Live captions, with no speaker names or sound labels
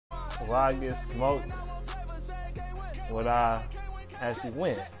Will I get smoked? Would I actually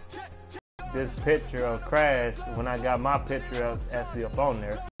win? This picture of Crash, when I got my picture actually up on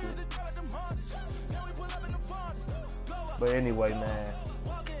there. But anyway, man,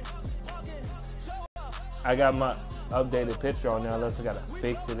 I got my updated picture on there unless I gotta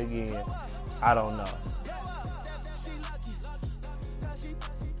fix it again. I don't know.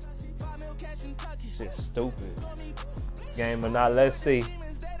 Shit's stupid. Game or not, let's see.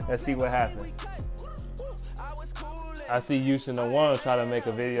 Let's see what happens. I see Houston the One try to make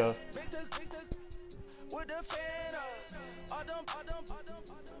a video.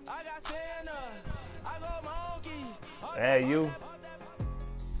 Hey, you.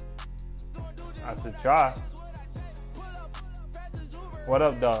 I should try. What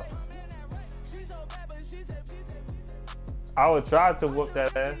up, dog? I would try to whoop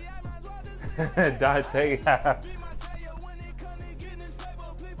that ass. Dante.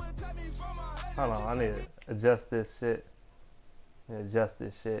 Hold on, I need to adjust this shit.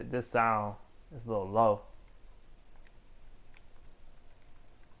 This sound is a little low.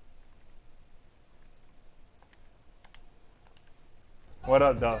 What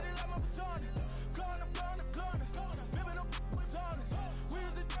up, dog?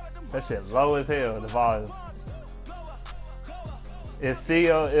 That shit low as hell, the volume. It's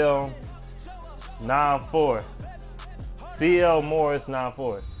CLL 94. CL Morris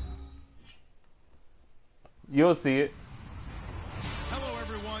 94. You'll see it. Hello,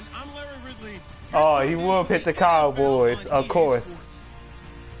 everyone. I'm Larry Ridley. Oh, he will hit the Cowboys, of course.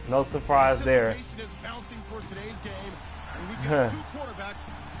 No surprise there. Anticipation is bouncing for today's game, and we've got two quarterbacks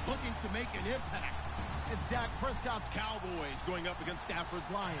looking to make an impact. It's Dak Prescott's Cowboys going up against Stafford's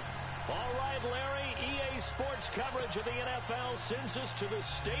Lions. All right, Larry, EA Sports coverage of the NFL sends us to the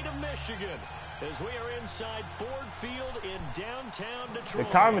state of Michigan as we are inside Ford Field in downtown Detroit.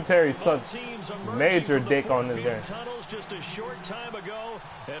 The commentary sucks major dick on this game. Tunnels just a short time ago,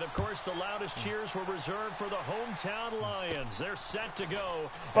 and of course the loudest cheers were reserved for the hometown Lions. They're set to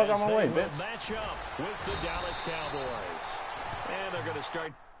go Fuck as on my they way, will bitch. match up with the Dallas Cowboys. And they're going to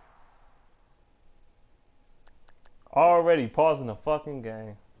start. Already pausing the fucking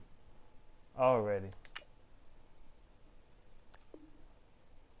game. Already.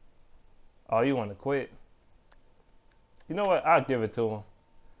 Oh, you want to quit? You know what? I'll give it to him.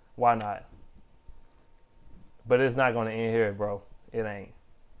 Why not? But it's not going to end here, bro. It ain't.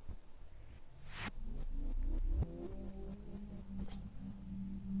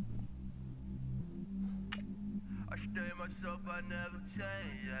 I stay myself, I never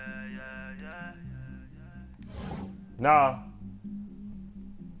change. Yeah. Nah.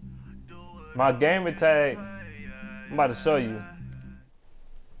 My gamer tag, I'm about to show you.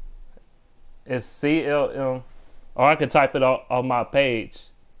 It's CLM. Or I can type it on my page.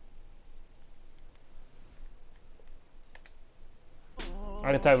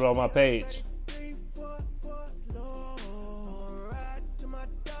 I can type it on my page.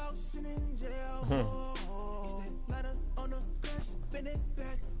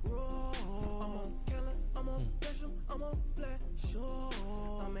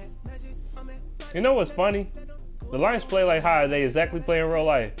 You know what's funny? The Lions play like how they exactly play in real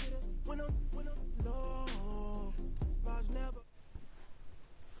life.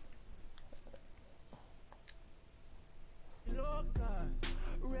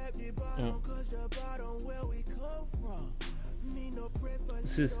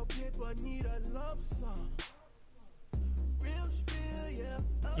 This is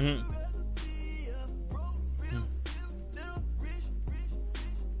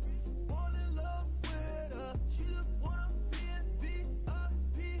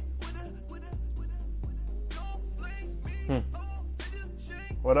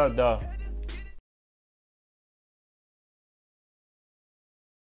What up, dog?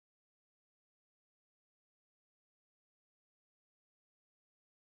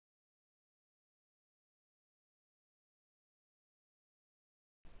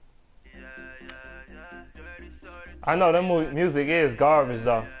 I know that music is garbage,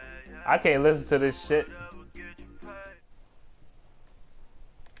 though. I can't listen to this shit.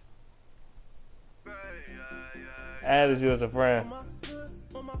 Added you as a friend.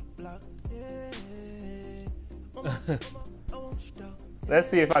 Let's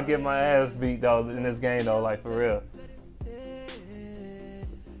see if I get my ass beat though in this game though, like for real.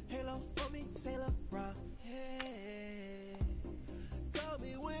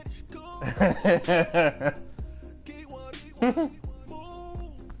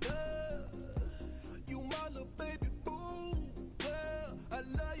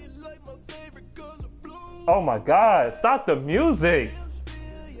 Oh my God, stop the music.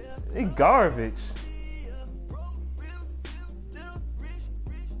 He garbage.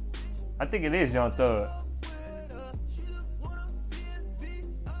 I think it is Young Thug.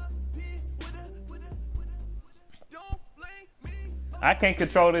 I can't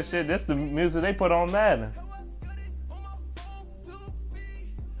control this shit. This is the music they put on Madden.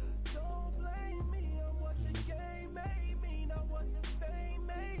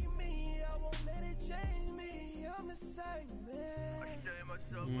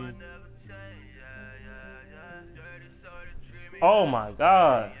 Oh my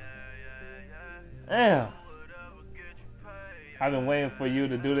God. Damn. I've been waiting for you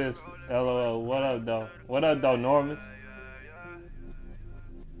to do this. LOL. What up, though? What up, though, Normus?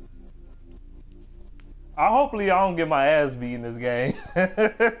 Hopefully I don't get my ass beat in this game.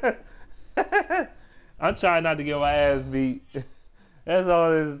 I'm trying not to get my ass beat. That's all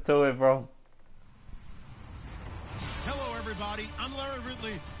there is to it, bro. Hello, everybody. I'm Larry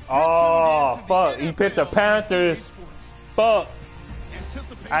Ridley. Oh, fuck. He picked the Panthers. Fuck.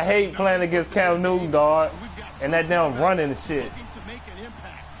 I hate playing against Cam Newton, dog. And that damn running and shit.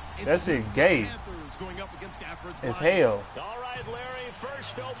 That shit gay as hell. All right, Larry,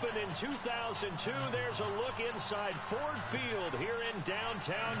 first opened in 2002. There's a look inside Ford Field here in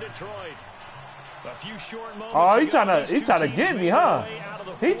downtown Detroit. A few short moments. Oh, he trying to get me, huh?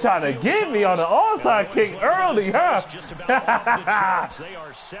 He trying to get me on the onside kick early, huh?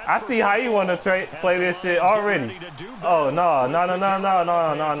 I see how you want to play this shit already. Oh no,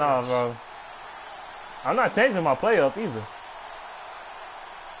 bro. I'm not changing my play up either.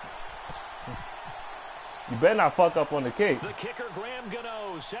 You better not fuck up on the kick. The kicker Graham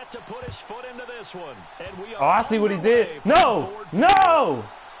Gano set to put his foot into this one. And we are I see what he did. No, no.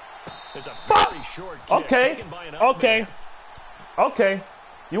 It's a very short kick. Okay, okay, okay.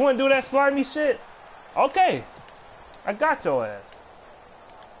 You want to do that slimy shit? Okay, I got your ass.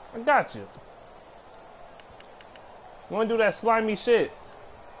 I got you. You want to do that slimy shit?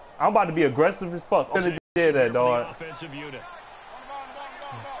 I'm about to be aggressive as fuck. Could have did that, dog.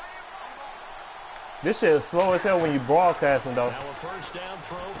 This shit is slow as hell when you broadcasting, though. Now a first down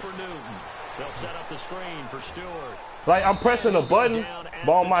throw for Newton. They'll set up the screen for Stewart. Like, I'm pressing a button,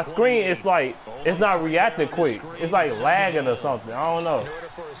 but on my screen, it's like, it's not reacting quick. It's like lagging or something. I don't know.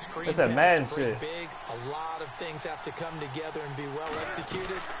 It's that Madden shit. A lot of things have to come together and be well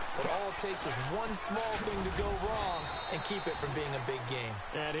executed, but all it takes is one small thing to go wrong and keep it from being a big game.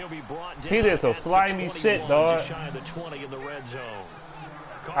 And he'll be brought down. He did some slimy shit, dog. Just shy of the 20 in the red zone.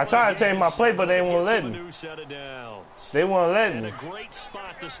 I tried to change my play, but they won't let me. They won't let me. A great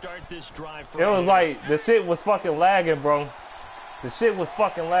spot to start this drive. It was like the shit was fucking lagging, bro. The shit was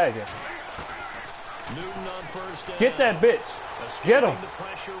fucking lagging. Newton on first down. Get that bitch. Get him. The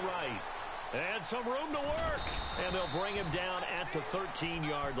pressure right. And some room to work. And they'll bring him down at the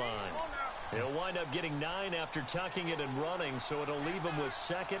 13-yard line. He'll wind up getting 9 after tucking it and running, so it'll leave him with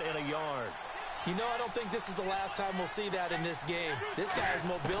 2nd and a yard. You know, I don't think this is the last time we'll see that in this game. This guy has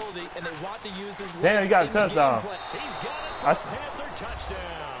mobility, and they want to use his legs. Damn, he got a touchdown. He's got it for Panther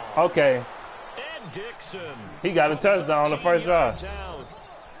touchdown. Okay. And Dixon. He got a touchdown on the first drive.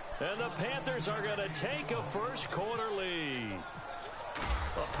 And the Panthers are going to take a first quarter lead.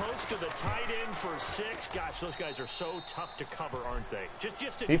 A post to the tight end for 6. Gosh, those guys are so tough to cover, aren't they?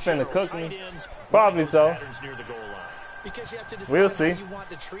 Just he finna cook me. Probably so. Near the goal line. Because you have to decide we'll see. how you want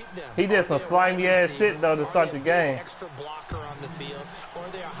to treat them. He did some slimy ass shit though to start the game. Extra blocker on the field, or are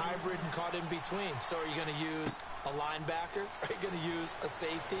they a hybrid and caught in between? So are you going to use a linebacker? Are you going to use a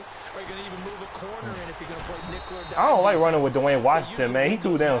safety? Are you going to even move a corner in if you're going to play nickel or down? I don't like running with Dwayne Washington, man. He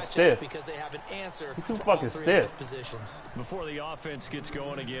too damn stiff. Because they have an answer. He's too fucking stiff. Positions. Before the offense gets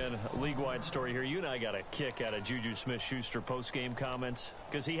going again, league-wide story here. You and I got a kick out of Juju Smith-Schuster post-game comments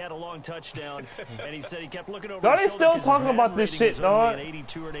because he had a long touchdown and he said he kept looking over. Are they still talking about this shit, dog?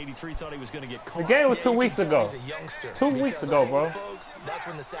 82 or 83, thought he was going to get caught. The game was 2 weeks ago. 2 weeks ago, bro. Folks, that's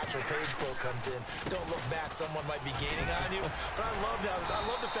when the Satchel Paige quote comes in. Don't look back, someone might be gaining on you. But I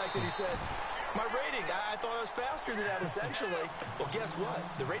love the fact that he said, my rating, I thought I was faster than that, essentially. Well, guess what?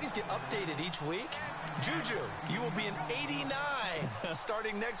 The ratings get updated each week. Juju, you will be an 89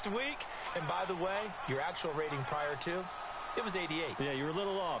 starting next week. And by the way, your actual rating prior to, it was 88. Yeah, you're a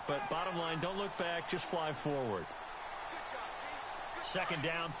little off, but bottom line, don't look back, just fly forward. 2nd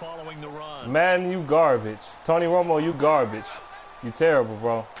down following the run. Man, you garbage. Tony Romo, you garbage. You terrible,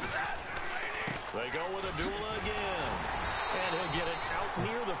 bro. They go with a duel again. And he'll get it out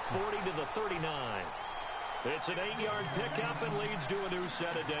near the 40 to the 39. It's an 8-yard pickup and leads to a new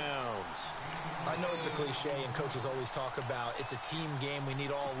set of downs. I know it's a cliche and coaches always talk about it's a team game. We need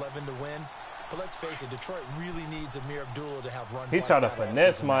all 11 to win. But let's face it, Detroit really needs Amir Abdullah to have runs. He like tried to that all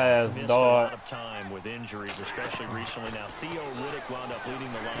finesse season. my ass, Missed a dog. lot of time with injuries, especially recently. Now, Theo Riddick wound up leading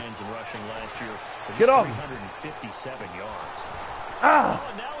the Lions in rushing last year with Get off. 357 yards. Ah! Oh,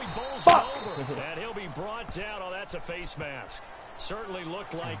 and now he bowls Fuck. it over. And he'll be brought down. Oh, that's a face mask. Certainly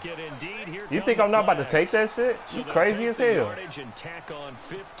looked like it indeed. Here You come think the I'm not about to flags. take that shit? So You they'll crazy take as the hell. yardage and tack on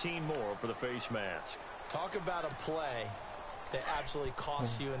 15 more for the face mask. Talk about a play that absolutely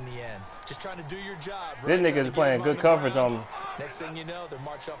costs you in the end. Just trying to do your job. This Right? nigga Trying to is get playing him good the coverage ground. on me. Next thing you know, they're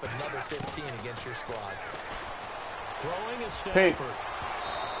march off another 15 against your squad. Throwing is Pick. Stafford.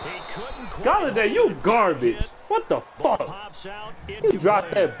 He couldn't quite Galladay, you garbage. What the Ball fuck? pops out. You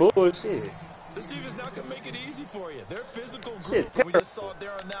dropped that bullshit. This team is not going to make it easy for you. They're a physical group. Shit's And we just terrible. saw it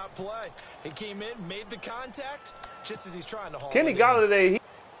there on that play. He came in, made the contact, just as he's trying to haul Kenny it in. Galladay,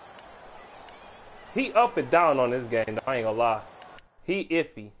 he up and down on this game, though, I ain't gonna lie. He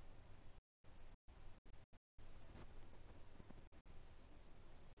iffy.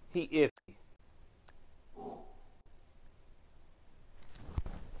 He iffy.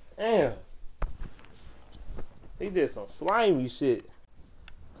 Damn. He did some slimy shit.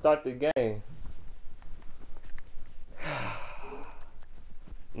 Start the game.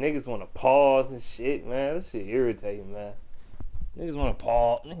 Niggas want to pause and shit, man. This shit irritating, man. Niggas want to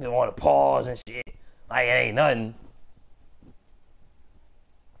pause. Niggas want to pause and shit. Like it ain't nothing.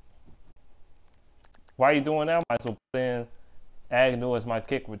 Why you doing that? Might as well put in Agnew as my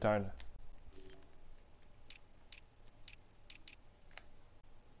kick returner.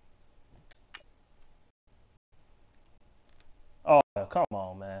 Oh, come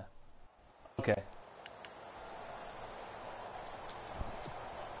on, man. Okay.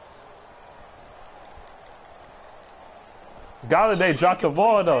 Galladay dropped the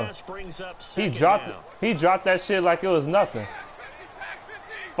ball though. He dropped that shit like it was nothing.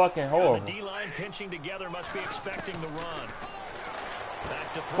 Fucking horrible. The D-line pinching together must be expecting the run.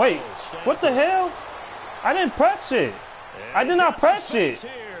 Back to throw. Wait, what the hell? I didn't press shit. I did not press shit.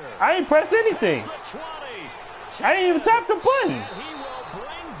 I ain't pressed anything. I didn't even tap the button.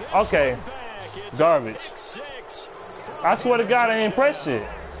 Okay. Garbage. I swear to God, I ain't pressed shit.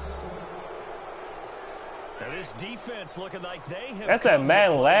 This defense looking like they have. That's that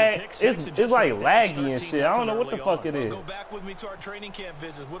Madden lag. It's like laggy and shit. I don't know what the fuck it is. Go back with me to our training camp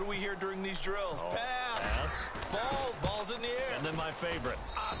visits. What do we hear during these drills? Pass. Ball's in the air. And then my favorite.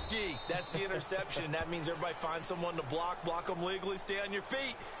 Oski. That's the interception. That means everybody finds someone to block them legally, stay on your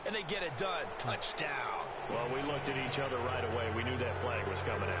feet, and they get it done. Touchdown. Well, we looked at each other right away. We knew that flag was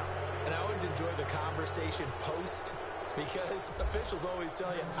coming out. And I always enjoy the conversation post, because officials always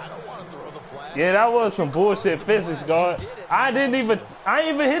tell you, I don't want to throw the flag. Yeah, that was some bullshit physics, guard. I ain't even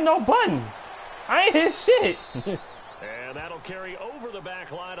hit no buttons. I ain't hit shit. And that'll carry over the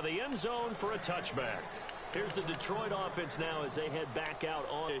back line of the end zone for a touchback. Here's the Detroit offense now as they head back out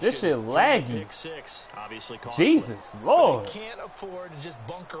on this shit laggy. Pick six, obviously costly. Jesus Lord. But you can't afford to just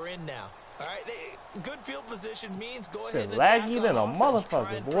bunker in now. All right, good field position means go Shit ahead and attack laggy on than a offense. motherfucker,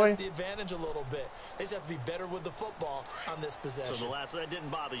 Try and boy. press the advantage a little bit. They just have to be better with the football on this possession. So that didn't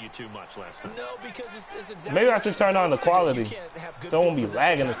bother you too much last time. No, because it's exactly. Maybe I should turn on the quality, You can't have good so it won't field be position.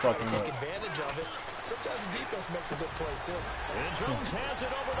 lagging Try as to fucking take much. advantage of it. Sometimes the defense makes a good play too. And Jones has it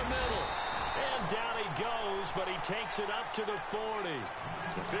over the middle. And down he goes, but he takes it up to the 40.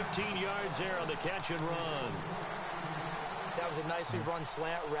 The 15 yards there on the catch and run. That was a nicely run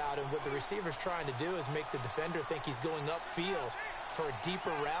slant route, and what the receiver's trying to do is make the defender think he's going upfield for a deeper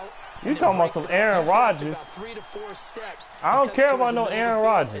route. You talking about some Aaron Rodgers? About 3 to 4 steps. I don't care about no Aaron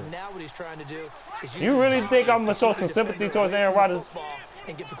Rodgers. And now what he's trying to do is use You really his think I'm body gonna show to some keep the sympathy defender towards away Aaron from the Rodgers? football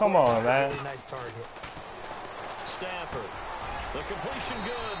and get the Come on, quarterback a man. really nice target. Stafford. The completion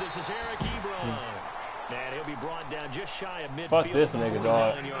good. This is Eric Ebron. And he'll be brought down just shy of midfield. Fuck this nigga,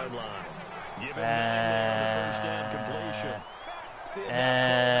 dog. 9-yard line. Give him 9 there on the first down completion. Seeing that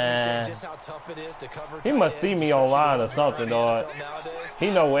play, understand just how tough it is to cover He tight must see ends, me especially online the or ones something, that are in dog. the NFL nowadays.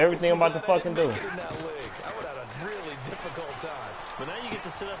 He know everything I'm about to Glad I fucking didn't do. make it in that league. I would have had a really difficult time. But now you get to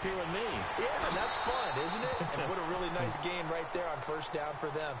sit up here with me. Yeah, and that's fun, isn't it? And what a really nice game right there on first down for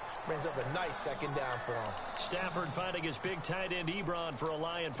them. Brings up a nice second down for them. Stafford finding his big tight end Ebron for a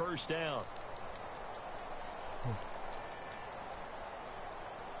Lion first down.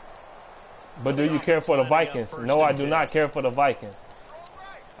 But do you care for the Vikings? No, I do not care for the Vikings.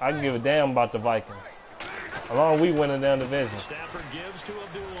 I can give a damn about the Vikings. As long as we win the damn division. Stafford gives to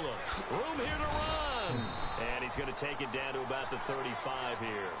Abdullah. Room here to run. And he's going to take it down to about the 35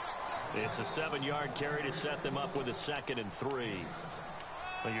 here. It's a 7-yard carry to set them up with a 2nd and 3.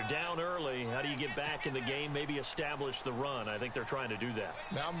 Well, you're down early. How do you get back in the game, maybe establish the run? I think they're trying to do that.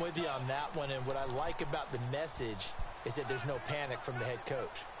 Now, I'm with you on that one, and what I like about the message is that there's no panic from the head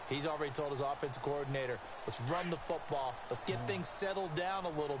coach. He's already told his offensive coordinator, let's run the football, let's get things settled down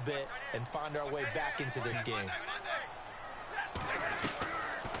a little bit and find our way back into this game.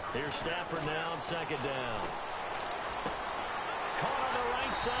 Here's Stafford now on second down. Caught on the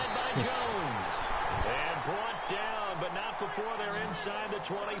right side by Jones. And brought down, but not before they're inside the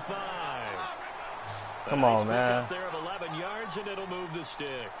 25. Come on, man. Up there of 11 yards, and it'll move the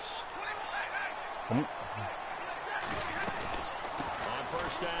sticks. On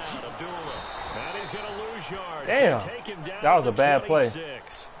first down, Abdullah. And he's going to lose yards. Damn. Take him down that was a bad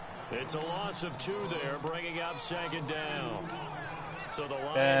 26. play. It's a loss of 2 there, bringing up second down. So the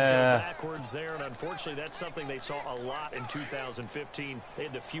Lions go backwards there, and unfortunately that's something they saw a lot in 2015. They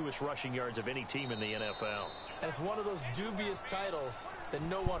had the fewest rushing yards of any team in the NFL. And it's one of those dubious titles that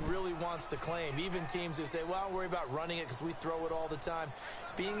no one really wants to claim. Even teams who say, well, don't worry about running it because we throw it all the time.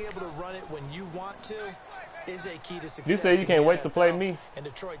 Being able to run it when you want to is a key to success. You say you can't wait to play me? And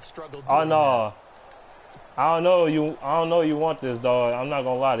Detroit struggled. Oh no. I don't know you want this, dog. I'm not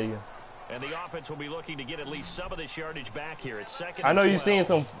gonna lie to you. And the offense will be looking to get at least some of this yardage back here. It's second. I know you've seen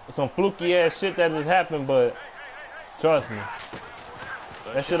some fluky ass shit that has happened, but trust me,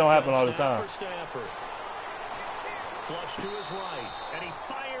 that shit don't happen all the time. Flush to his right, and he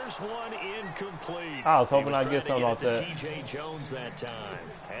fires one incomplete. I was hoping I'd get something off that. TJ Jones that time,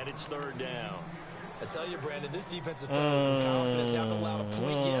 and it's third down. I tell you, Brandon, this defense is playing with some confidence. They haven't allowed a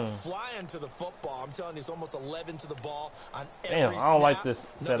point yet. Flying to the football. I'm telling you, it's almost 11 to the ball on every Damn, I don't like this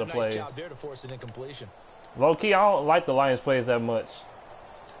set of plays. Nice job there to force an incompletion. Low key, I don't like the Lions plays that much,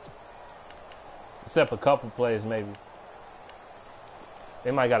 except a couple plays maybe. They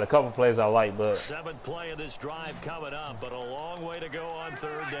might got a couple plays I like, but 7th play of this drive coming up, but a long way to go on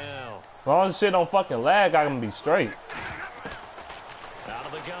third down. as long as shit don't fucking lag, I can be straight. Out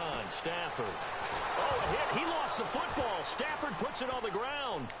of the gun, Stafford. Oh, a hit. He lost the football. Stafford puts it on the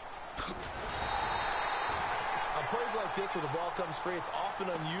ground. On plays like this where the ball comes free, it's often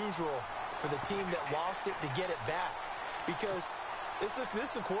unusual for the team that lost it to get it back. Because this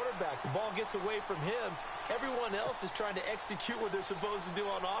is the quarterback. The ball gets away from him. Everyone else is trying to execute what they're supposed to do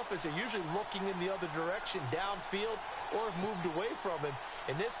on offense. They're usually looking in the other direction, downfield, or have moved away from him.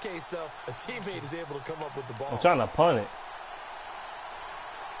 In this case, though, a teammate is able to come up with the ball. I'm trying to punt it.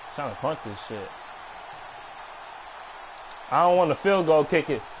 Trying to punt this shit. I don't want to field goal kick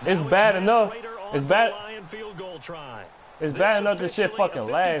it. It's bad enough. It's bad. It's bad enough this shit fucking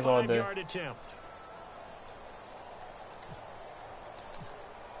lags all day.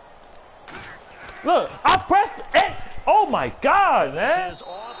 Look, I pressed X. Oh my god, man.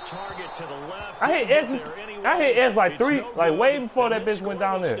 I hit X. I hit X like way before that bitch went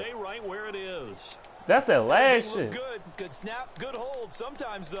down there. That's that lag shit. Good snap, good hold.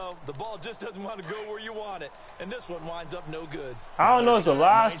 Sometimes, though, the ball just doesn't want to go where you want it. And this one winds up no good. I don't know if it's a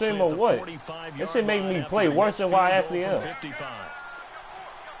live stream or what. This shit make me play worse than what I actually am. They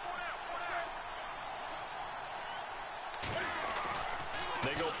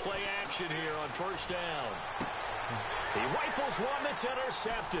go play action here on first down. He rifles one that's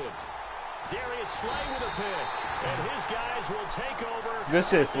intercepted. Darius Slay with a pick, and his guys will take over. Good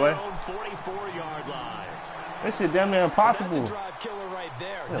shit, Slay. 44-yard line. This shit damn near impossible. That's a drive killer right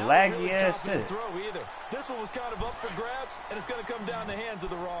there. Laggy really ass shit. This one was kind of up for grabs, and it's going to come down the hands of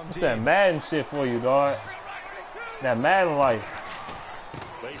the wrong What's team. that Madden shit for you, dog? That Madden life.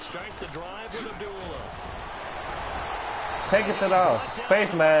 They start the drive with Abdullah. Take it to the house.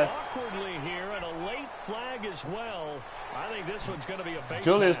 Face mask. Awkwardly here, and a late flag as well. I think this one's going to be a face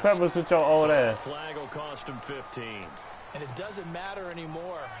Julius mask. Peppers with your old ass. Flag will cost him 15. And it doesn't matter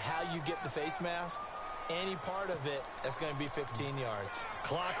anymore how you get the face mask. Any part of it, that's going to be 15 yards.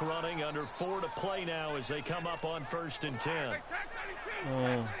 Clock running, under 4 to play now as they come up on 1st and 10.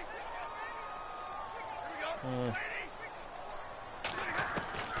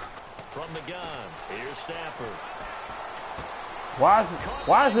 From the gun, here's Stafford. Why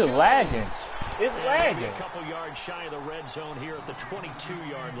is it lagging? It's lagging. A couple yards shy of the red zone here at the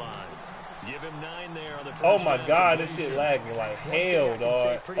 22-yard line. Give him 9 there on the first. Oh my god, this shit lagging like hell,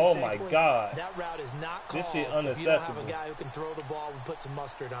 dog. Oh my god. That route is not called. This shit if you don't have unacceptable. a guy who can throw the ball and put some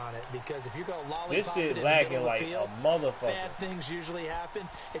mustard on it, because if you're going to lollipop This shit it in lagging the middle like of the field, a motherfucker. bad things usually happen.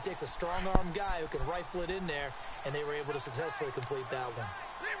 It takes a strong-arm guy who can rifle it in there, and they were able to successfully complete that one.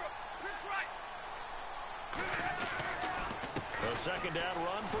 A second down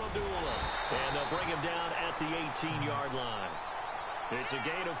run for Abdullah. And they'll bring him down at the 18-yard line. It's a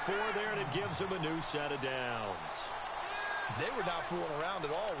gain of 4 there, and it gives him a new set of downs. They were not fooling around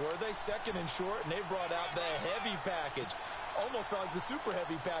at all, were they? Second and short, and they brought out the heavy package. Almost like the super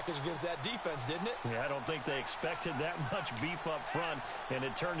heavy package against that defense, didn't it? Yeah, I don't think they expected that much beef up front, and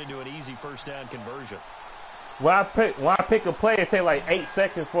it turned into an easy first down conversion. When I pick a play, it takes like 8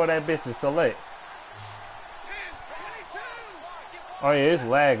 seconds for that bitch to select. Oh yeah, it's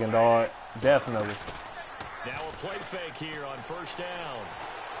lagging, dog. Definitely. Now a play fake here on first down.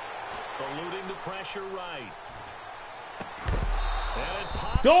 Eluding the pressure right.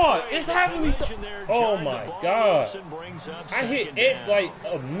 Dog, it's having me. Oh my god. I hit X like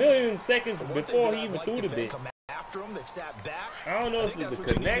a million seconds before he even threw the bit. I don't know if it's the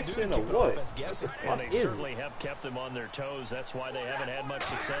connection or what. And they certainly have kept them on their toes. That's why they haven't had much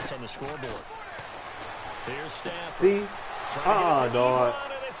success on the scoreboard. Here's Stafford. See? Dog.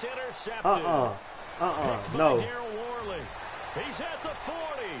 No. He's at the 40,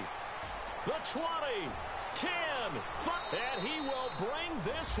 the 20, 10, 5, and he will bring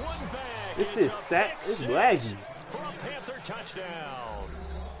this one back. This is that. It's laggy. For a Panther touchdown.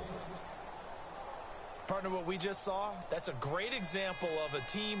 Partner, what we just saw, that's a great example of a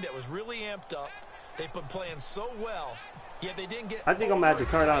team that was really amped up. They've been playing so well, yet they didn't get. I think I'm gonna have to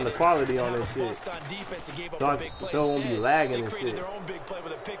turn down the quality on this shit. So it won't be lagging and shit.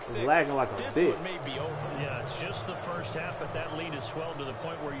 It's lagging like a bitch. Yeah, it's just the first half, but that lead has swelled to the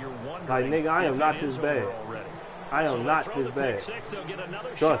point where you're wondering. Like, nigga, I am not this bad. I am not this bad.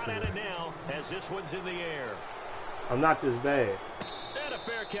 Trust me. As this one's in the air. I'm not this bad. And a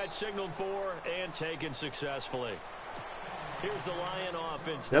fair catch signaled for and taken successfully. Here's the Lion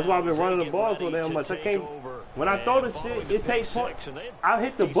offense. That's why I've been running the ball so damn much. I can't. When I throw the shit, it takes points. I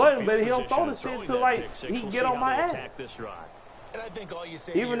hit the button, but he don't throw the shit till like he can get on my ass. And I think all you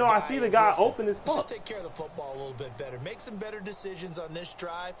say even though I see the guy open his pump. Just take care of the football a little bit better. Make some better decisions on this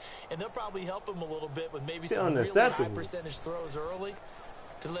drive, and they'll probably help him a little bit with maybe some really high percentage throws early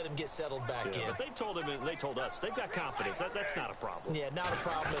to let him get settled back in. But they told us they've got confidence. That's not a problem. Yeah, not a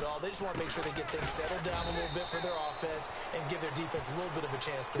problem at all. They just want to make sure they get things settled down a little bit for their offense and give their defense a little bit of a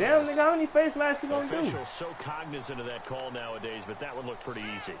chance to damn, rest. nigga, how many face masks you gonna do? Officials so cognizant of that call nowadays, but that one looked pretty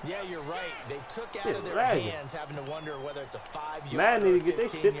easy. Yeah, you're right. They took out of their hands having to wonder whether it's a 5-yard Man, or need to get their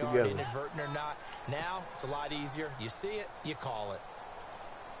shit 15-yard together. inadvertent or not. Now, it's a lot easier. You see it, you call it.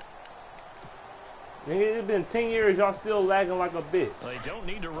 Nigga, it's been 10 years, y'all still lagging like a bitch. They don't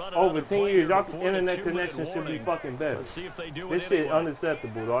need to run over 10 years, y'all internet connection should be fucking better. Let's see if they do this shit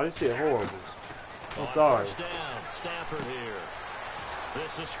unacceptable, dog. This shit horrible. I'm sorry. First down, Stafford here.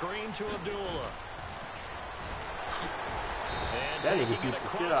 This is a screen to Abdullah. And that nigga taking it beat the shit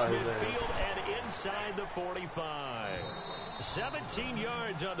across out of his midfield and inside the 45. 17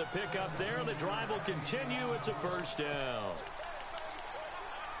 yards on the pickup there. The drive will continue. It's a first down.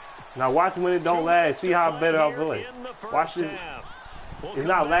 Now watch when it don't lag. See how better I play. Watch this. It's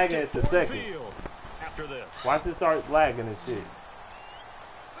not lagging at the second. After this. Watch it start lagging and shit.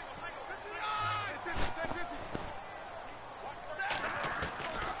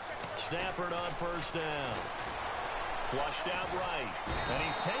 Stafford on first down. Flushed out right. And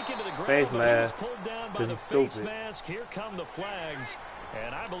he's taken to the ground. Face mask. Pulled down by the face mask. Here come the flags.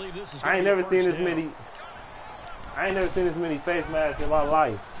 And I believe this is I ain't never seen this many. I ain't never seen this many face masks in my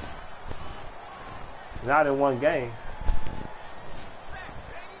life. Not in one game.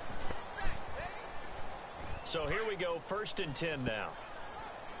 So here we go, 1st and 10 now.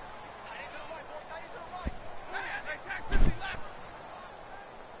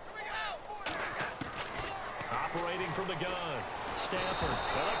 Operating from the gun. Stafford.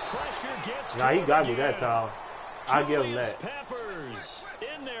 And the pressure gets nah, he got me that time. I give him that. Peppers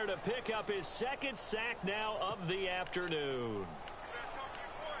in there to pick up his 2nd sack now of the afternoon.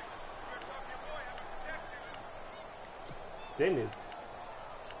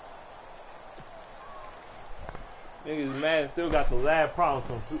 Niggas Madden still got the lag problems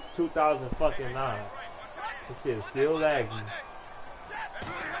from 2009. This shit is still laggy.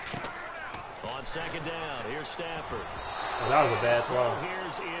 On 2nd down, here's Stafford. Oh, that was a bad throw.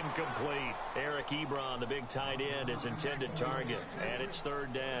 Here's incomplete. Eric Ebron, the big tight end, is intended target, and it's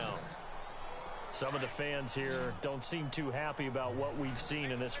 3rd down. Some of the fans here don't seem too happy about what we've seen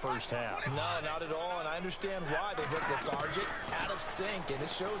in this first half. No, not at all, and I understand why. They've looked lethargic, out of sync, and it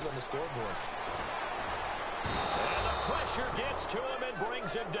shows on the scoreboard. And the pressure gets to him and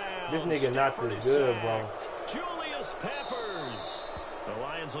brings him down. This nigga not this good, bro. Julius Peppers. The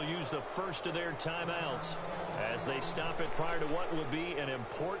Lions will use the first of their timeouts as they stop it prior to what will be an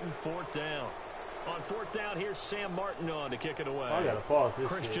important 4th down. On 4th down, here's Sam Martin on to kick it away. I gotta pause this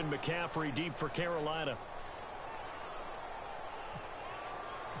Christian shit. McCaffrey deep for Carolina.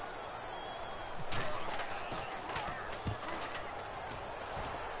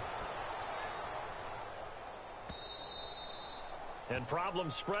 And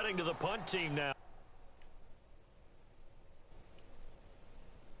problems spreading to the punt team now.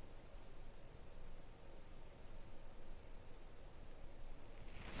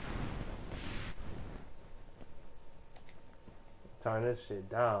 Turn this shit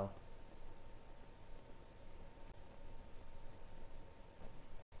down.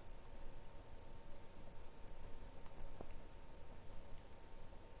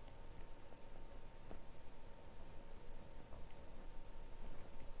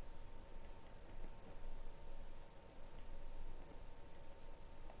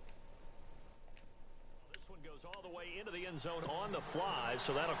 All the way into the end zone on the fly,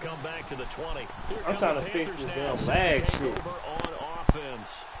 so that'll come back to the 20. I'm trying to fix this damn lag shit. On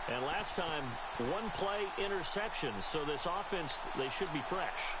offense. And last time, one play interception, so this offense, they should be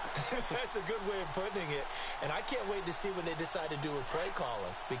fresh. That's a good way of putting it. And I can't wait to see what they decide to do with play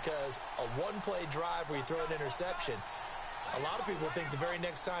calling, because a one-play drive where you throw an interception, a lot of people think the very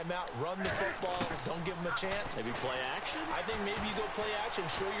next time out, run the football, don't give them a chance. Maybe play action? I think maybe you go play action,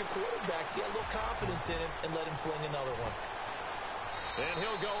 show your quarterback, get a little confidence in him, and let him fling another one. And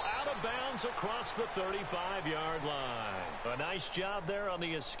he'll go out of bounds across the 35-yard line. A nice job there on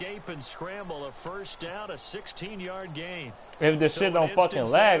the escape and scramble. A first down, a 16-yard gain. If this shit don't fucking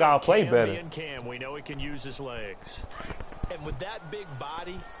lag, I'll play better. Cam, we know he can use his legs. And with that big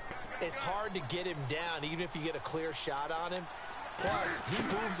body, it's hard to get him down, even if you get a clear shot on him. Plus, he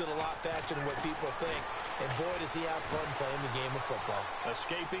moves it a lot faster than what people think. And boy, does he have fun playing the game of football.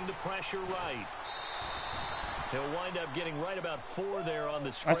 Escaping the pressure right. He'll wind up getting right about 4 there on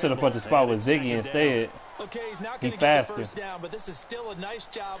the scramble. I should have put the spot with Ziggy instead. Okay, he's not going to get the first down, but this is still a nice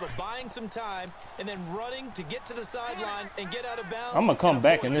job of buying some time and then running to get to the sideline and get out of bounds. I'm going to come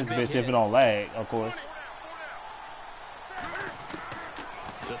back in this bitch if it don't lag, of course.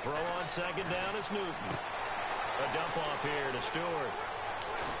 To throw on second down is Newton. A dump off here to Stewart.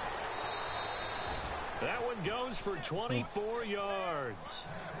 That one goes for 24 yards.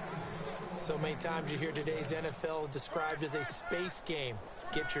 So many times you hear today's NFL described as a space game.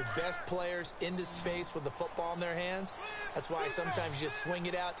 Get your best players into space with the football in their hands. That's why sometimes you just swing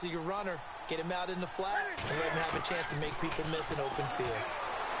it out to your runner, get him out in the flat, and let him have a chance to make people miss an open field.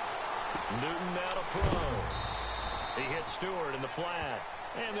 Newton now to throw. He hits Stewart in the flat.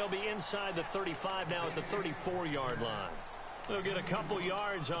 And they'll be inside the 35 now at the 34-yard line. They'll get a couple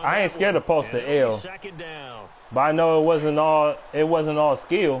yards on I ain't scared to post the L. Second down. But I know it wasn't all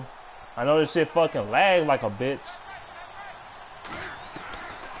skill. I know this shit fucking lagged like a bitch.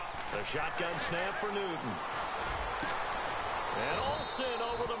 The shotgun snap for Newton. And Olsen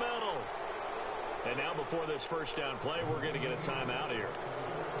over the middle. And now before this first down play, we're going to get a timeout here.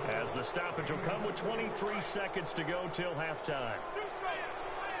 As the stoppage will come with 23 seconds to go till halftime.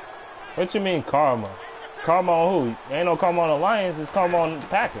 What you mean karma? Karma on who? Ain't no karma on the Lions, it's karma on the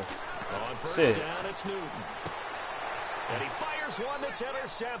Packers. On first down, it's Newton. And he fires one that's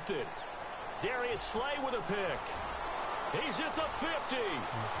intercepted. Darius Slay with a pick. He's at the 50,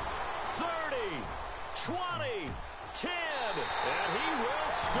 30, 20, 10, and he will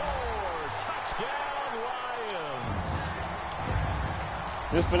score. Touchdown, Lions.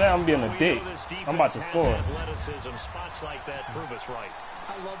 Just for that, I'm being a dick. I'm about to score. Athleticism, spots like that prove us right.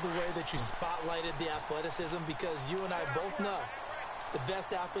 I love the way that you spotlighted the athleticism, because you and I both know the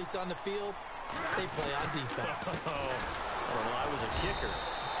best athletes on the field, they play on defense. Well, I was a kicker.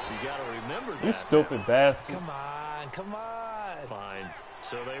 You got to remember that. You stupid bastard. Come on, come on. Fine.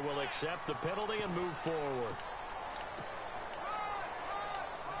 So they will accept the penalty and move forward.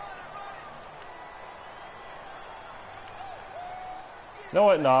 You know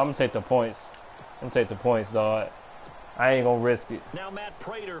what? No, I'm going to take the points. I'm going to take the points, dog. I ain't going to risk it. Now Matt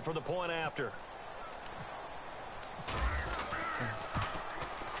Prater for the point after.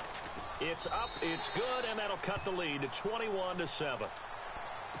 It's up, it's good, and that'll cut the lead to 21-7.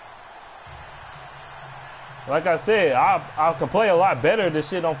 Like I said, I can play a lot better. This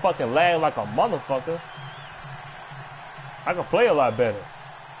shit don't fucking lag like a motherfucker. I can play a lot better.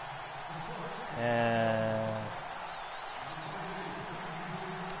 And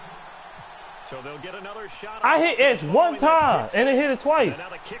so they'll get another shot. I hit S one time and it hit it twice.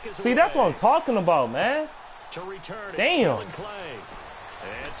 See, that's what I'm talking about, man. To return, damn.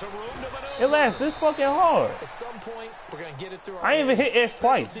 And some room to maneuver. It lasts this fucking hard. At some point, we're going to get it through our I ain't even hit S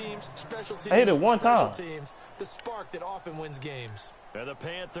twice. Special teams, I hit it one time. Teams, the spark that often wins games. And the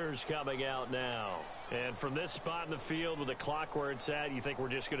Panthers coming out now. And from this spot in the field with the clock where it's at, you think we're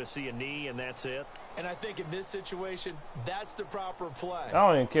just going to see a knee and that's it? And I think in this situation, that's the proper play. I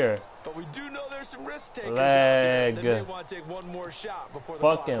don't even care. But we do know there's some risk takers lag. out there that may want to take one more shot before the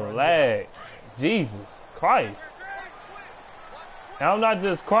fucking clock runs lag. out. Jesus Christ. And I'm not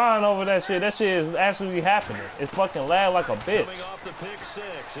just crying over that shit. That shit is actually happening. It's fucking loud like a bitch. Coming off the pick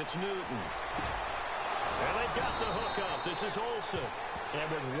six, it's Newton. And they got the hook up. This is Olsen. And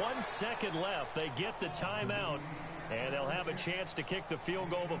with 1 second left, they get the timeout. And they'll have a chance to kick the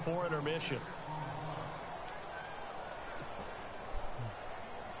field goal before intermission.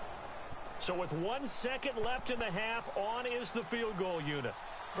 So with 1 second left in the half, on is the field goal unit.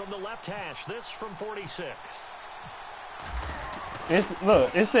 From the left hash, this from 46.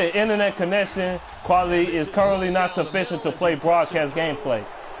 Look, it said internet connection quality is currently not sufficient to play broadcast gameplay.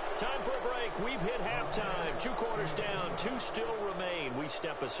 Time for a break. We've hit halftime. 2 quarters down, 2 still remain. We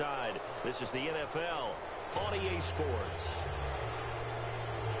step aside. This is the NFL on EA Sports.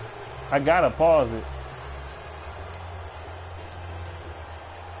 I gotta pause it.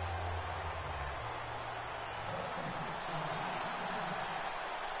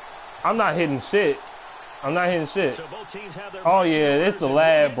 I'm not hitting shit. I'm not hitting shit. So both teams have their oh yeah, it's the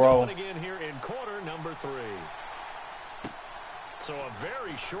lad, bro. Again here in quarter number 3. So a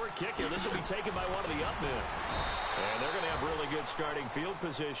very short kick here. This will be taken by one of the up men. And they're going to have really good starting field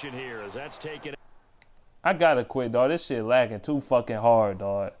position here as that's taken. I gotta quit, dog. This shit lagging too fucking hard,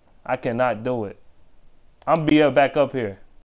 dog. I cannot do it. I'm back up here.